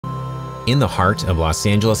In the heart of Los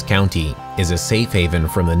Angeles County is a safe haven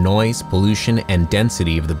from the noise, pollution, and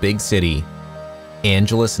density of the big city,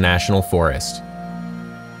 Angeles National Forest.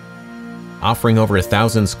 Offering over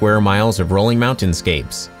 1,000 square miles of rolling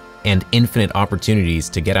mountainscapes and infinite opportunities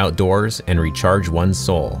to get outdoors and recharge one's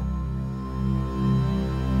soul.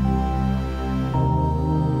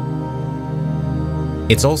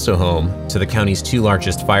 It's also home to the county's 2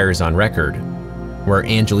 largest fires on record, where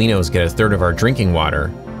Angelinos get 1/3 of our drinking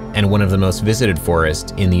water, and one of the most visited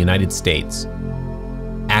forests in the United States.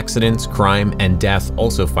 Accidents, crime, and death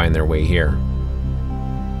also find their way here.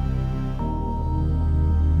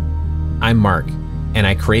 I'm Mark, and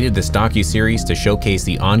I created this docu-series to showcase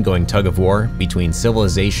the ongoing tug-of-war between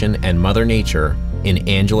civilization and Mother Nature in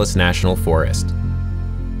Angeles National Forest.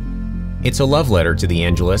 It's a love letter to the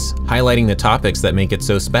Angeles, highlighting the topics that make it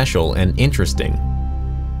so special and interesting.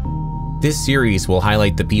 This series will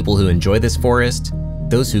highlight the people who enjoy this forest,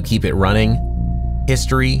 those who keep it running,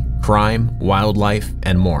 history, crime, wildlife,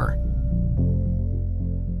 and more.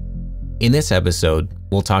 In this episode,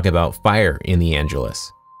 we'll talk about fire in the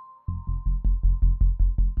Angeles.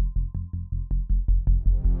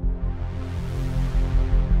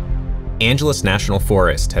 Angeles National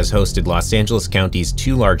Forest has hosted Los Angeles County's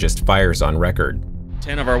 2 largest fires on record.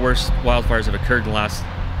 10 of our worst wildfires have occurred in the last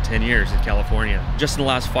 10 years in California. Just in the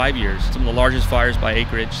last 5 years, some of the largest fires by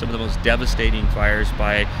acreage, some of the most devastating fires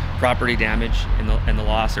by property damage and the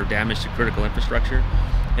loss or damage to critical infrastructure.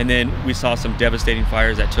 And then we saw some devastating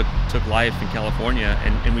fires that took life in California,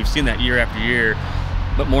 and we've seen that year after year,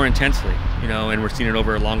 but more intensely, and we're seeing it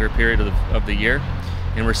over a longer period of the year.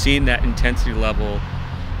 And we're seeing that intensity level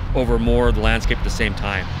over more of the landscape at the same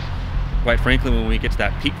time. Quite frankly, when we get to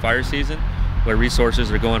that peak fire season, where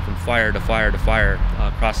resources are going from fire to fire to fire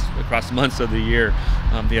across months of the year,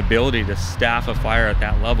 the ability to staff a fire at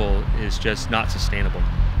that level is just not sustainable.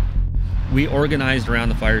 We organized around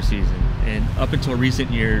the fire season, and up until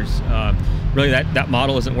recent years, really that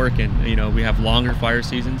model isn't working. We have longer fire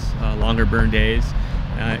seasons, longer burn days,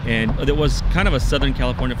 and it was kind of a Southern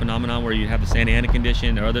California phenomenon where you have the Santa Ana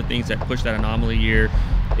condition or other things that push that anomaly year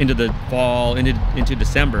into the fall, into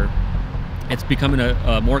December. It's becoming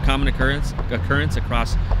a more common occurrence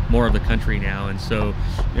across more of the country now, and so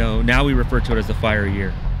now we refer to it as the fire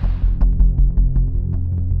year.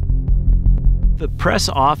 The press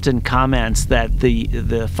often comments that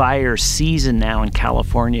the fire season now in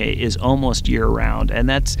California is almost year-round, and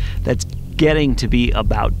that's getting to be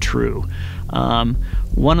about true.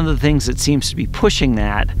 One of the things that seems to be pushing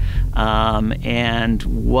that, and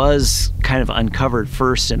was kind of uncovered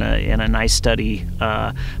first in a nice study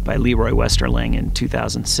by Leroy Westerling in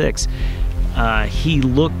 2006, he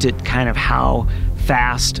looked at kind of how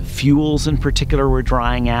fast fuels in particular were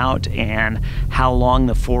drying out and how long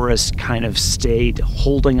the forest kind of stayed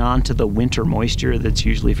holding on to the winter moisture that's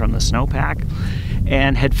usually from the snowpack,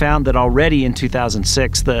 and had found that already in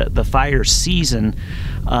 2006 the fire season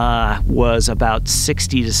was about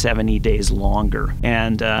 60 to 70 days longer,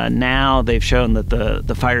 and now they've shown that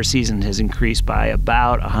the fire season has increased by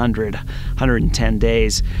about 110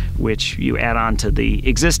 days, which you add on to the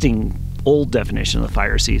existing old definition of the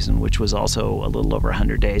fire season, which was also a little over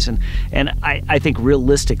 100 days. And I think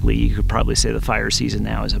realistically, you could probably say the fire season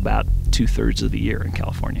now is about 2/3 of the year in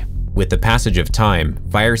California. With the passage of time,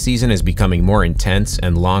 fire season is becoming more intense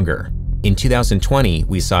and longer. In 2020,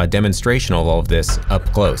 we saw a demonstration of all of this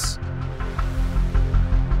up close.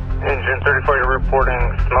 Engine 34, you're reporting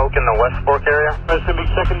smoke in the West Fork area. There's going to be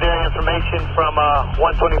secondary information from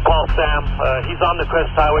 120 Paul Sam. He's on the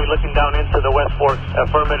Crest Highway looking down into the West Fork.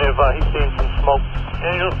 Affirmative, he's seeing some smoke.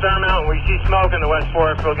 Angeles Center Mountain, we see smoke in the West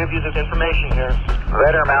Fork. We'll give you this information here.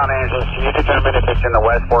 Red or Mount Angeles, can you determine if it's in the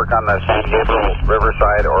West Fork on the San Gabriel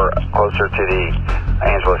Riverside or closer to the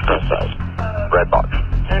Angeles Crest side? Red box.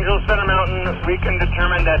 Angeles Center Mountain, we can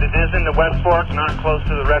determine that it is in the West Fork, not close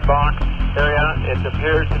to the red box area. It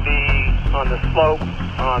appears to be on the slope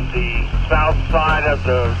on the south side of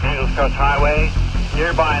the Angeles Coast Highway.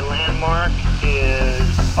 Nearby landmark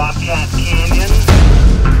is Bobcat Canyon.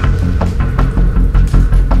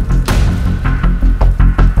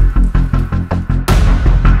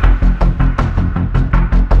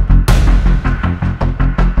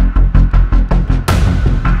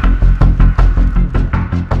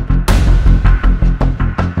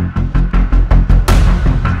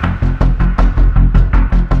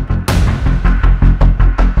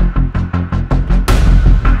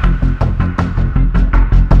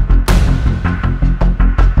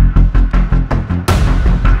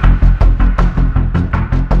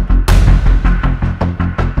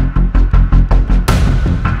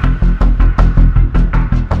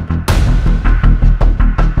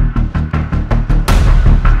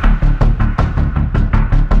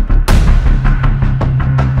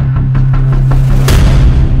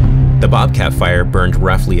 Bobcat Fire burned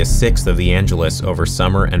roughly a sixth of the Angeles over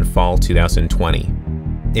summer and fall 2020.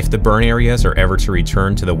 If the burn areas are ever to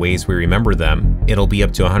return to the ways we remember them, it'll be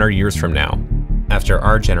up to 100 years from now, after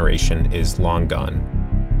our generation is long gone.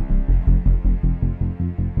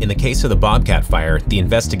 In the case of the Bobcat Fire, the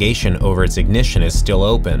investigation over its ignition is still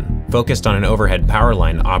open, focused on an overhead power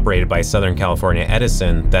line operated by Southern California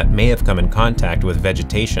Edison that may have come in contact with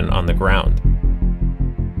vegetation on the ground.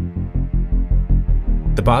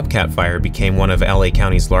 The Bobcat Fire became one of LA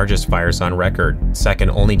County's largest fires on record, second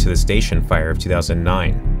only to the Station Fire of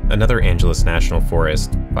 2009, another Angeles National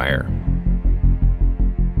Forest fire.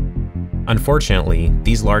 Unfortunately,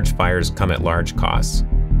 these large fires come at large costs.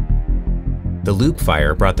 The Loop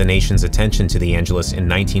Fire brought the nation's attention to the Angeles in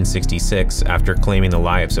 1966 after claiming the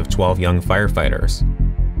lives of 12 young firefighters.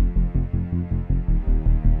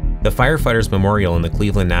 The Firefighters Memorial in the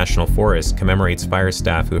Cleveland National Forest commemorates fire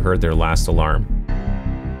staff who heard their last alarm.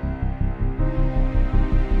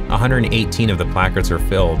 118 of the placards are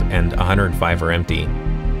filled and 105 are empty.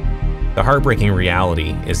 The heartbreaking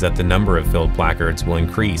reality is that the number of filled placards will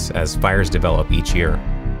increase as fires develop each year.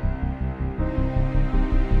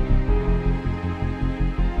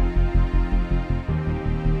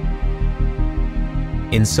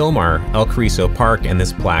 In Sylmar, El Carrizo Park and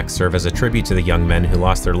this plaque serve as a tribute to the young men who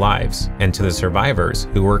lost their lives and to the survivors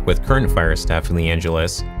who work with current fire staff in the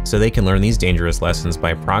Angeles so they can learn these dangerous lessons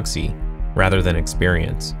by proxy rather than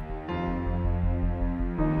experience.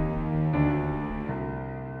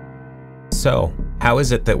 So, how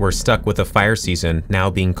is it that we're stuck with a fire season now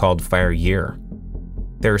being called fire year?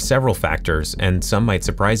 There are several factors, and some might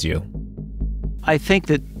surprise you. I think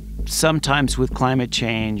that sometimes with climate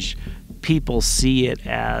change, people see it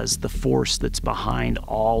as the force that's behind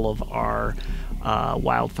all of our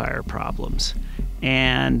wildfire problems.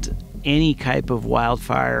 And any type of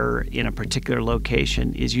wildfire in a particular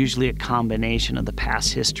location is usually a combination of the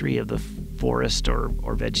past history of the forest or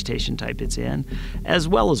vegetation type it's in, as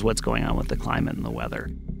well as what's going on with the climate and the weather.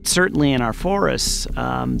 Certainly in our forests,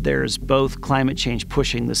 there's both climate change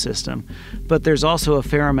pushing the system, but there's also a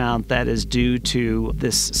fair amount that is due to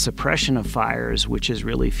this suppression of fires, which has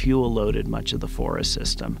really fuel-loaded much of the forest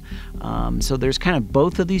system. So there's kind of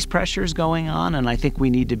both of these pressures going on, and I think we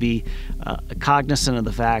need to be cognizant of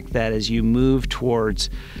the fact that as you move towards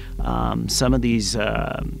some of these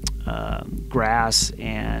grass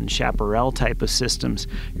and chaparral type of systems,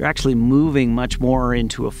 you're actually moving much more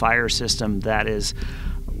into a fire system that is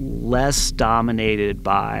less dominated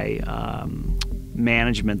by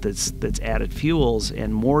management that's added fuels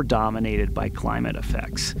and more dominated by climate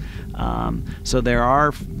effects. So there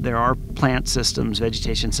are plant systems,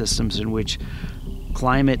 vegetation systems in which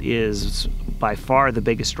climate is by far the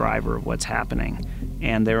biggest driver of what's happening.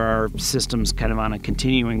 And there are systems kind of on a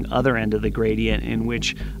continuing other end of the gradient in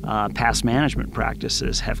which past management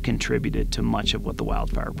practices have contributed to much of what the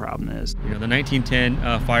wildfire problem is. You know, the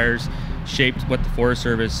 1910 fires shaped what the Forest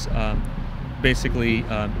Service basically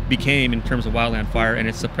became in terms of wildland fire and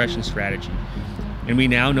its suppression strategy. And we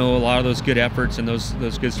now know a lot of those good efforts and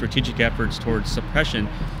those good strategic efforts towards suppression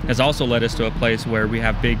has also led us to a place where we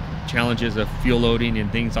have big challenges of fuel loading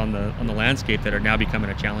and things on the landscape that are now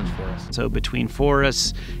becoming a challenge for us. So between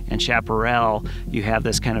forests and chaparral, you have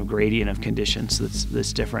this kind of gradient of conditions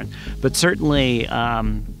that's different. But certainly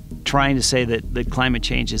trying to say that climate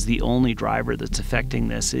change is the only driver that's affecting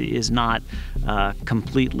this is not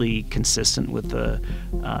completely consistent with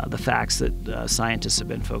the facts that scientists have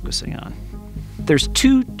been focusing on. There's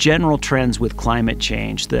two general trends with climate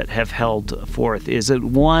change that have held forth. Is that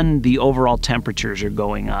one, the overall temperatures are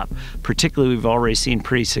going up. Particularly, we've already seen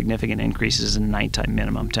pretty significant increases in nighttime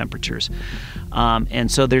minimum temperatures. And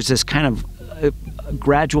so there's this kind of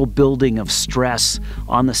gradual building of stress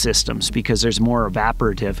on the systems because there's more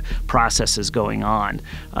evaporative processes going on,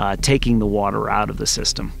 taking the water out of the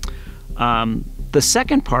system. The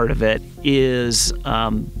second part of it is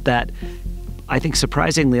that I think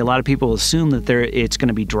surprisingly, a lot of people assume that it's going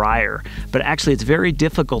to be drier, but actually it's very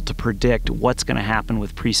difficult to predict what's going to happen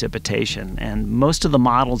with precipitation. And most of the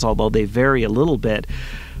models, although they vary a little bit,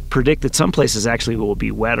 predict that some places actually will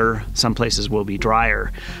be wetter, some places will be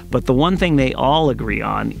drier. But the one thing they all agree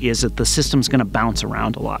on is that the system's going to bounce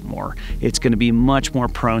around a lot more. It's going to be much more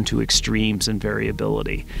prone to extremes and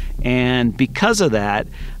variability. And because of that,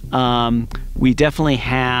 we definitely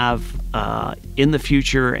have in the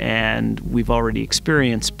future, and we've already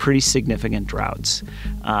experienced pretty significant droughts.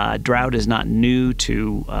 Drought is not new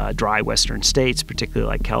to dry western states, particularly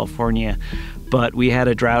like California, but we had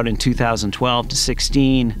a drought in 2012 to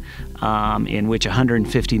 16 in which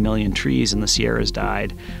 150 million trees in the Sierras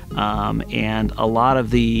died. And a lot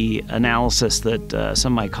of the analysis that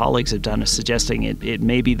some of my colleagues have done is suggesting it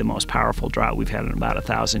may be the most powerful drought we've had in about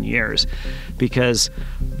 1,000 years, because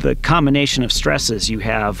the combination of stresses, you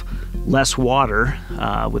have less water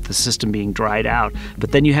with the system being dried out,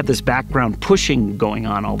 but then you have this background pushing going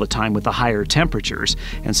on all the time with the higher temperatures.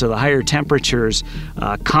 And so the higher temperatures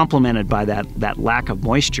complemented by that lack of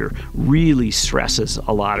moisture really stresses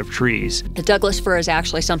a lot of trees. The Douglas fir is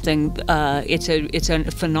actually something, it's a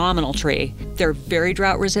phenomenal tree. They're very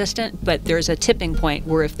drought resistant, but there's a tipping point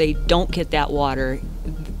where if they don't get that water,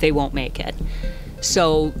 they won't make it.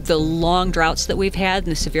 So the long droughts that we've had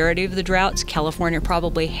and the severity of the droughts, California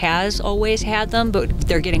probably has always had them, but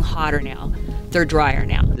they're getting hotter now. They're drier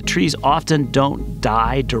now. The trees often don't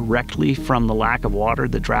die directly from the lack of water,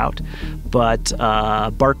 the drought, but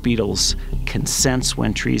bark beetles can sense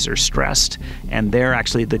when trees are stressed, and they're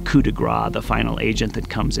actually the coup de grace, the final agent that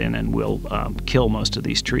comes in and will kill most of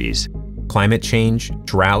these trees. Climate change,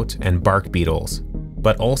 drought, and bark beetles,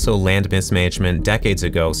 but also land mismanagement decades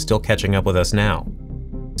ago still catching up with us now.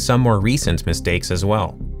 Some more recent mistakes as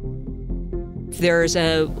well. There's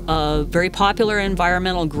a very popular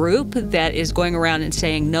environmental group that is going around and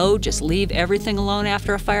saying, no, just leave everything alone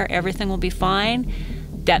after a fire, everything will be fine.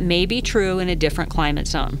 That may be true in a different climate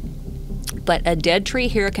zone. But a dead tree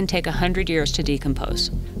here can take 100 years to decompose.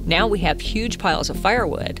 Now we have huge piles of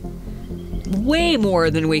firewood, way more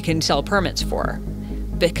than we can sell permits for,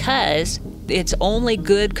 because it's only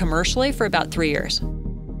good commercially for about 3 years.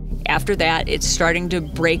 After that, it's starting to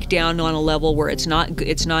break down on a level where it's not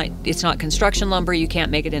construction lumber. You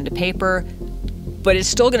can't make it into paper, but it's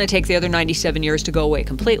still going to take the other 97 years to go away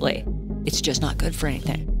completely. It's just not good for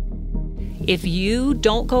anything. If you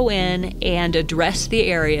don't go in and address the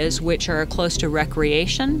areas which are close to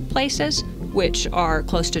recreation places, which are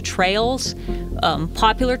close to trails,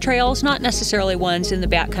 popular trails, not necessarily ones in the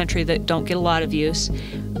backcountry that don't get a lot of use,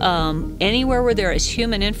 anywhere where there is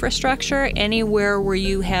human infrastructure, anywhere where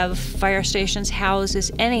you have fire stations,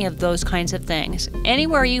 houses, any of those kinds of things,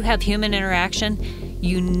 anywhere you have human interaction,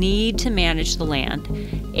 you need to manage the land.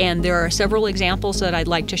 And there are several examples that I'd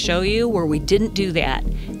like to show you where we didn't do that.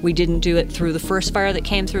 We didn't do it through the first fire that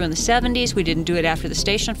came through in the 70s. We didn't do it after the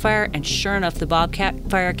station fire. And sure enough, the Bobcat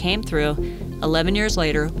Fire came through 11 years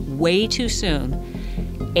later, way too soon,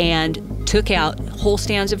 and took out whole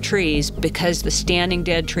stands of trees because the standing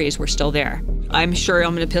dead trees were still there. I'm sure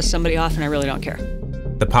I'm going to piss somebody off, and I really don't care.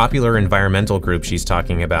 The popular environmental group she's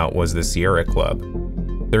talking about was the Sierra Club.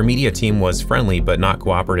 Their media team was friendly but not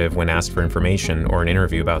cooperative when asked for information or an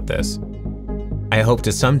interview about this. I hope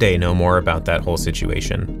to someday know more about that whole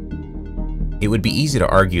situation. It would be easy to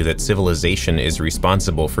argue that civilization is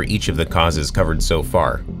responsible for each of the causes covered so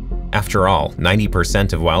far. After all,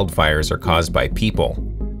 90% of wildfires are caused by people,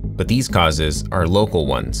 but these causes are local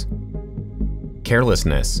ones.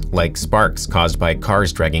 Carelessness, like sparks caused by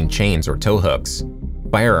cars dragging chains or tow hooks,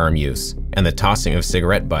 firearm use, and the tossing of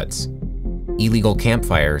cigarette butts, illegal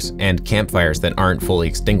campfires and campfires that aren't fully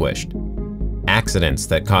extinguished, accidents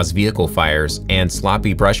that cause vehicle fires, and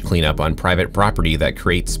sloppy brush cleanup on private property that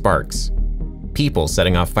creates sparks, people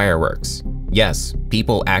setting off fireworks. Yes,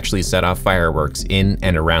 people actually set off fireworks in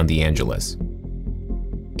and around the Angeles.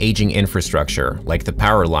 Aging infrastructure, like the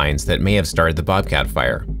power lines that may have started the Bobcat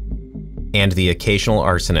Fire. And the occasional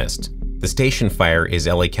arsonist. The station fire is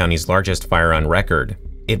LA County's largest fire on record.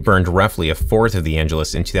 It burned roughly a fourth of the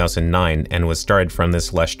Angeles in 2009 and was started from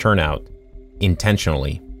this lush turnout,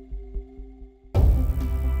 intentionally.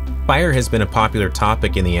 Fire has been a popular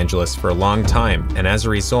topic in the Angeles for a long time, and as a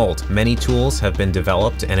result, many tools have been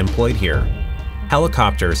developed and employed here.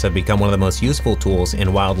 Helicopters have become one of the most useful tools in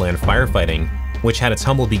wildland firefighting, which had its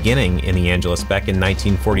humble beginning in the Angeles back in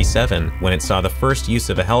 1947 when it saw the first use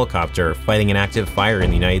of a helicopter fighting an active fire in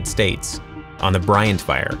the United States, on the Bryant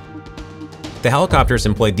Fire. The helicopters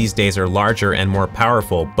employed these days are larger and more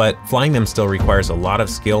powerful, but flying them still requires a lot of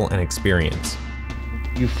skill and experience.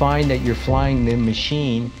 You find that you're flying the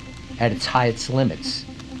machine at its highest limits.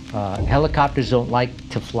 Helicopters don't like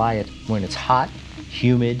to fly it when it's hot,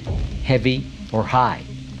 humid, heavy, or high.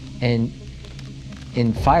 And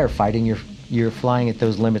in firefighting, you're flying at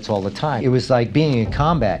those limits all the time. It was like being in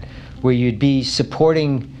combat, where you'd be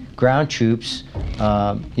supporting ground troops,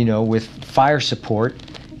 with fire support,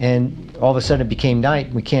 and all of a sudden it became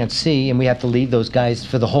night, we can't see, and we have to leave those guys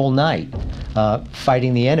for the whole night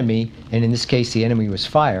fighting the enemy, and in this case the enemy was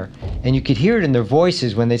fire. And you could hear it in their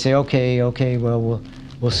voices when they say, okay, well,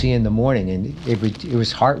 we'll see you in the morning, and it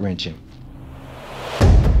was heart-wrenching.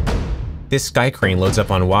 This sky crane loads up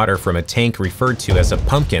on water from a tank referred to as a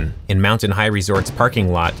pumpkin in Mountain High Resort's parking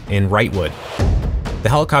lot in Wrightwood. The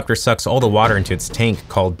helicopter sucks all the water into its tank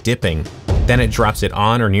called dipping. Then it drops it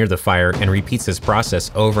on or near the fire and repeats this process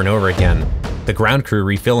over and over again, the ground crew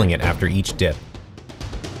refilling it after each dip.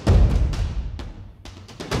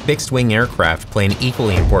 Fixed-wing aircraft play an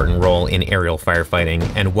equally important role in aerial firefighting,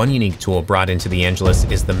 and one unique tool brought into the Angeles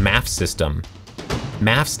is the M.A.F.F.S system.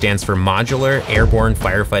 M.A.F.F.S stands for Modular Airborne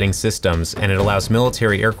Firefighting Systems, and it allows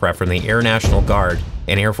military aircraft from the Air National Guard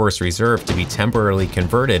and Air Force Reserve to be temporarily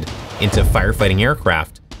converted into firefighting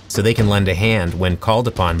aircraft so they can lend a hand when called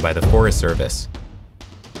upon by the Forest Service.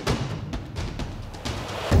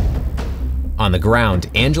 On the ground,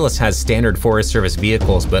 Angeles has standard Forest Service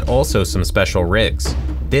vehicles, but also some special rigs.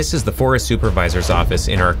 This is the Forest Supervisor's office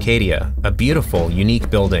in Arcadia, a beautiful, unique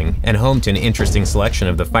building and home to an interesting selection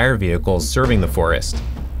of the fire vehicles serving the forest.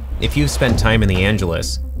 If you've spent time in the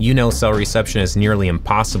Angeles, you know cell reception is nearly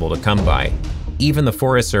impossible to come by. Even the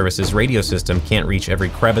Forest Service's radio system can't reach every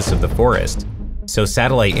crevice of the forest, so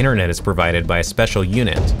satellite internet is provided by a special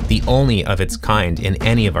unit, the only of its kind in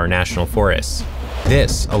any of our national forests.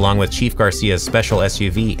 This, along with Chief Garcia's special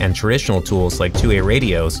SUV and traditional tools like two-way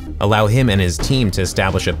radios, allow him and his team to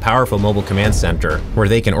establish a powerful mobile command center where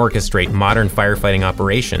they can orchestrate modern firefighting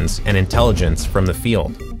operations and intelligence from the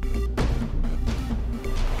field.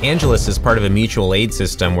 Angeles is part of a mutual aid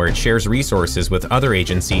system where it shares resources with other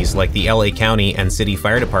agencies like the LA County and City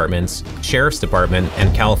Fire Departments, Sheriff's Department,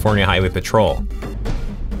 and California Highway Patrol.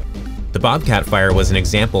 The Bobcat Fire was an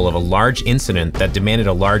example of a large incident that demanded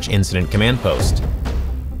a large incident command post.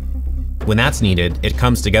 When that's needed, it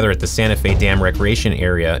comes together at the Santa Fe Dam Recreation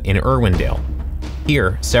Area in Irwindale.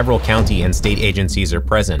 Here, several county and state agencies are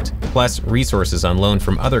present, plus resources on loan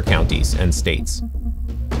from other counties and states.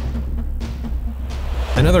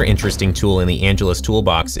 Another interesting tool in the Angeles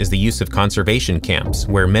toolbox is the use of conservation camps,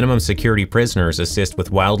 where minimum security prisoners assist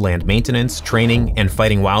with wildland maintenance, training, and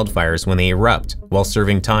fighting wildfires when they erupt while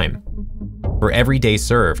serving time. For every day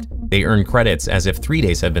served, they earn credits as if 3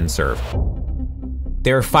 days have been served.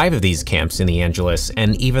 There are 5 of these camps in the Angeles,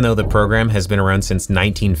 and even though the program has been around since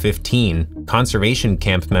 1915, conservation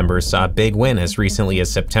camp members saw a big win as recently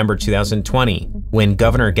as September 2020, when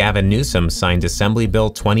Governor Gavin Newsom signed Assembly Bill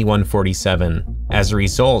 2147. As a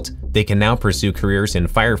result, they can now pursue careers in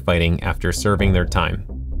firefighting after serving their time.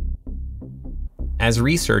 As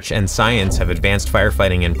research and science have advanced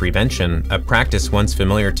firefighting and prevention, a practice once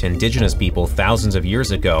familiar to indigenous people thousands of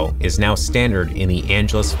years ago is now standard in the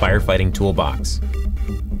Angeles firefighting toolbox.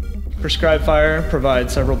 Prescribed fire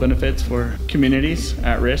provides several benefits for communities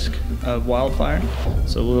at risk of wildfire.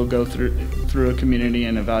 So we'll go through a community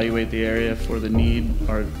and evaluate the area for the need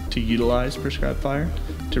or to utilize prescribed fire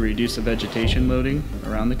to reduce the vegetation loading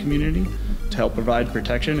around the community to help provide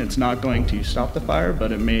protection. It's not going to stop the fire,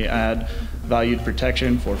 but it may add valued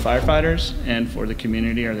protection for firefighters and for the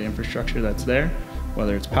community or the infrastructure that's there,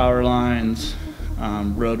 whether it's power lines,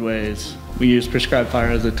 roadways. We use prescribed fire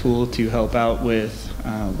as a tool to help out with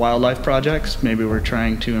wildlife projects. Maybe we're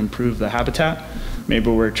trying to improve the habitat. Maybe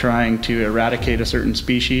we're trying to eradicate a certain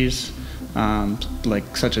species,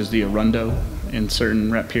 such as the arundo in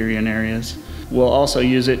certain riparian areas. We'll also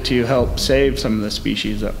use it to help save some of the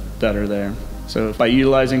species that are there. So by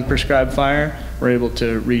utilizing prescribed fire, we're able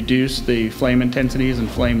to reduce the flame intensities and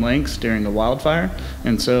flame lengths during a wildfire.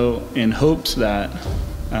 And so in hopes that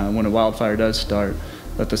when a wildfire does start,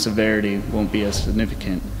 that the severity won't be as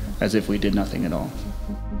significant as if we did nothing at all.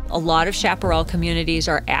 A lot of chaparral communities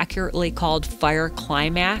are accurately called fire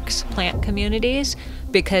climax plant communities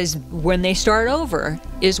because when they start over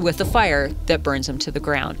is with a fire that burns them to the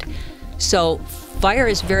ground. So fire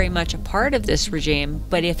is very much a part of this regime,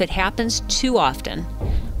 but if it happens too often,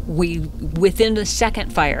 within the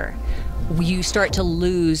second fire, you start to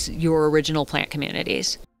lose your original plant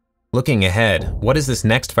communities. Looking ahead, what does this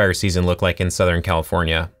next fire season look like in Southern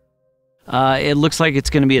California? It looks like it's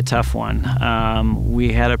going to be a tough one.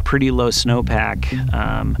 We had a pretty low snowpack,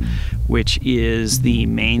 which is the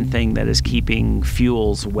main thing that is keeping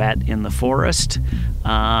fuels wet in the forest.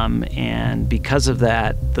 And because of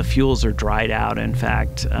that, the fuels are dried out. In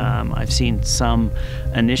fact, I've seen some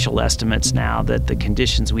initial estimates now that the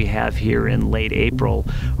conditions we have here in late April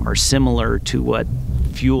are similar to what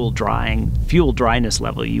fuel dryness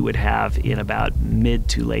level you would have in about mid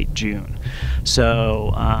to late June.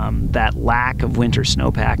 So that lack of winter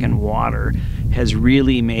snowpack and water has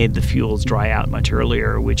really made the fuels dry out much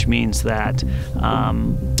earlier, which means that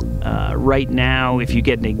Right now, if you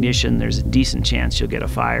get an ignition, there's a decent chance you'll get a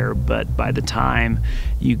fire, but by the time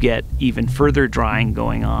you get even further drying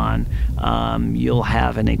going on, you'll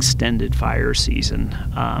have an extended fire season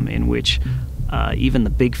in which even the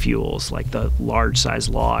big fuels, like the large-sized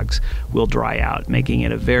logs, will dry out, making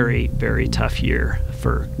it a very, very tough year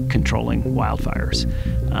for controlling wildfires.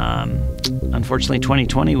 Unfortunately,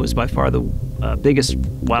 2020 was by far the biggest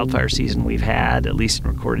wildfire season we've had, at least in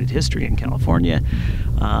recorded history in California.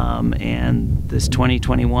 And this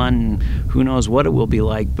 2021, who knows what it will be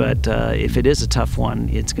like, but if it is a tough one,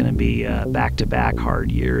 it's going to be back-to-back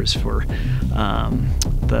hard years for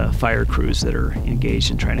the fire crews that are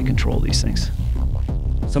engaged in trying to control these things.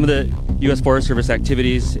 Some of the U.S. Forest Service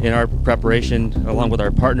activities in our preparation, along with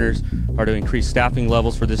our partners, are to increase staffing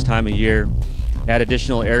levels for this time of year, add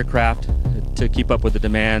additional aircraft to keep up with the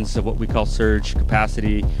demands of what we call surge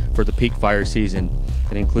capacity for the peak fire season.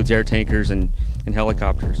 It includes air tankers and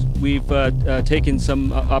helicopters. We've taken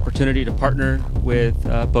some opportunity to partner with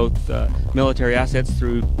both military assets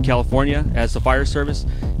through California as the fire service,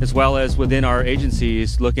 as well as within our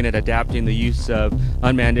agencies looking at adapting the use of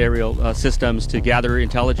unmanned aerial systems to gather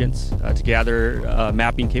intelligence, to gather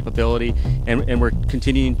mapping capability, and we're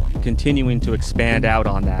continuing to expand out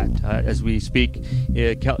on that. As we speak,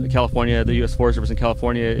 California, the U.S. Forest Service in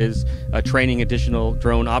California is training additional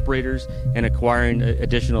drone operators and acquiring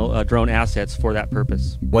additional drone assets for that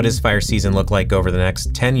purpose. What does fire season look like over the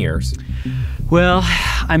next 10 years? Well,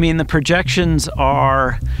 I mean, the projections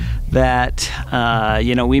are that,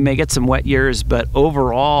 we may get some wet years, but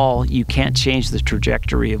overall, you can't change the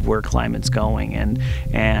trajectory of where climate's going. And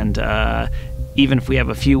even if we have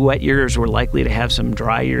a few wet years, we're likely to have some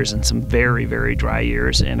dry years and some very, very dry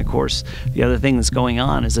years. And of course, the other thing that's going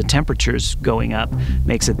on is the temperatures going up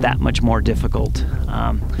makes it that much more difficult.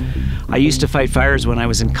 I used to fight fires when I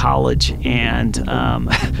was in college, and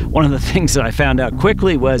one of the things that I found out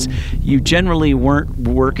quickly was you generally weren't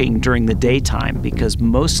working during the daytime, because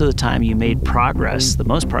most of the time you made progress, the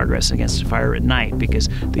most progress against a fire at night, because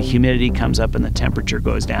the humidity comes up and the temperature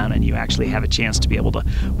goes down and you actually have a chance to be able to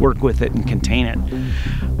work with it and contain it.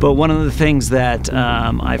 But one of the things that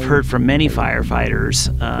I've heard from many firefighters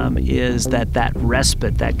is that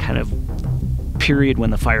respite, that kind of period when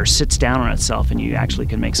the fire sits down on itself and you actually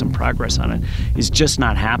can make some progress on it, is just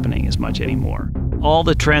not happening as much anymore. All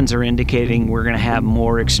the trends are indicating we're going to have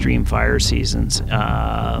more extreme fire seasons,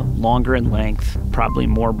 longer in length, probably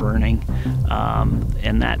more burning,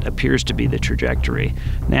 and that appears to be the trajectory.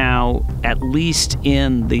 Now, at least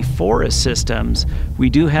in the forest systems, we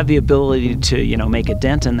do have the ability to, make a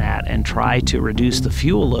dent in that and try to reduce the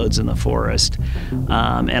fuel loads in the forest.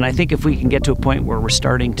 And I think if we can get to a point where we're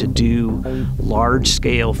starting to do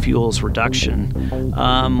large-scale fuels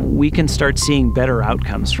reduction, we can start seeing better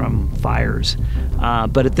outcomes from fires.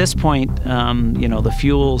 But at this point, the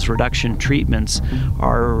fuels reduction treatments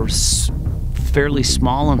are fairly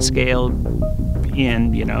small in scale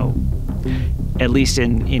at least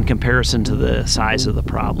in comparison to the size of the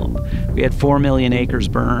problem. We had 4 million acres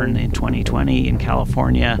burn in 2020 in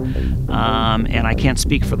California, and I can't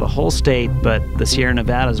speak for the whole state, but the Sierra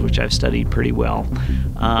Nevadas, which I've studied pretty well,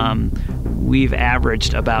 we've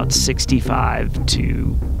averaged about 65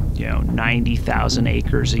 to 90,000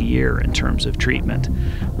 acres a year in terms of treatment.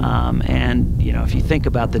 And if you think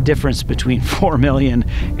about the difference between 4 million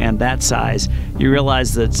and that size, you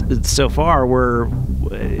realize that so far we're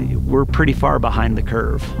pretty far behind the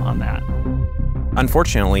curve on that.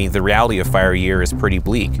 Unfortunately, the reality of fire year is pretty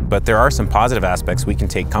bleak, but there are some positive aspects we can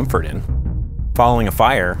take comfort in. Following a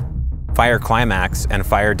fire climax and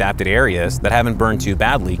fire-adapted areas that haven't burned too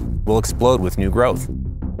badly will explode with new growth.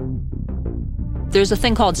 There's a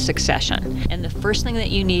thing called succession, and the first thing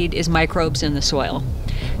that you need is microbes in the soil.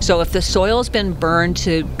 So if the soil's been burned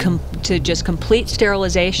to just complete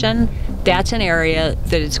sterilization, that's an area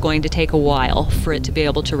that it's going to take a while for it to be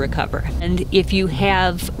able to recover. And if you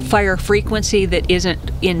have fire frequency that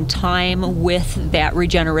isn't in time with that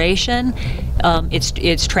regeneration,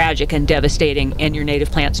 it's tragic and devastating, and your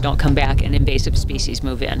native plants don't come back and invasive species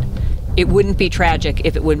move in. It wouldn't be tragic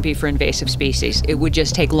if it wouldn't be for invasive species. It would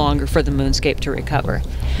just take longer for the moonscape to recover.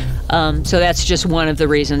 So that's just one of the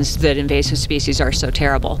reasons that invasive species are so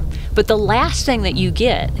terrible. But the last thing that you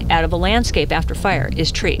get out of a landscape after fire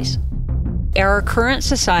is trees. Our current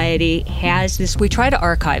society has this, we try to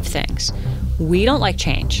archive things. We don't like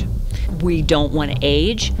change. We don't want to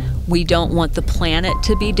age. We don't want the planet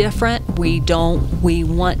to be different. We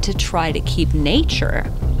want to try to keep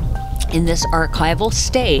nature in this archival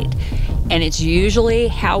state, and it's usually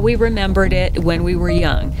how we remembered it when we were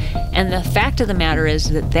young. And the fact of the matter is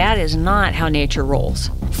that is not how nature rolls.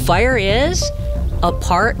 Fire is, a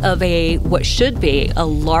part of what should be a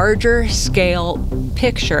larger scale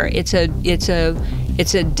picture. It's a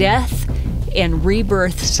death and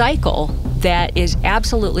rebirth cycle that is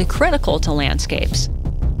absolutely critical to landscapes.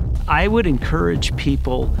 I would encourage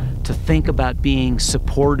people to think about being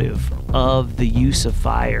supportive of the use of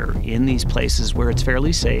fire in these places where it's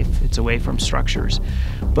fairly safe, it's away from structures.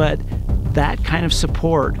 But that kind of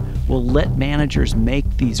support will let managers make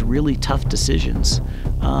these really tough decisions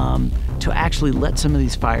to actually let some of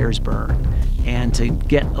these fires burn and to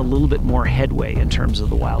get a little bit more headway in terms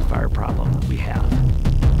of the wildfire problem that we have.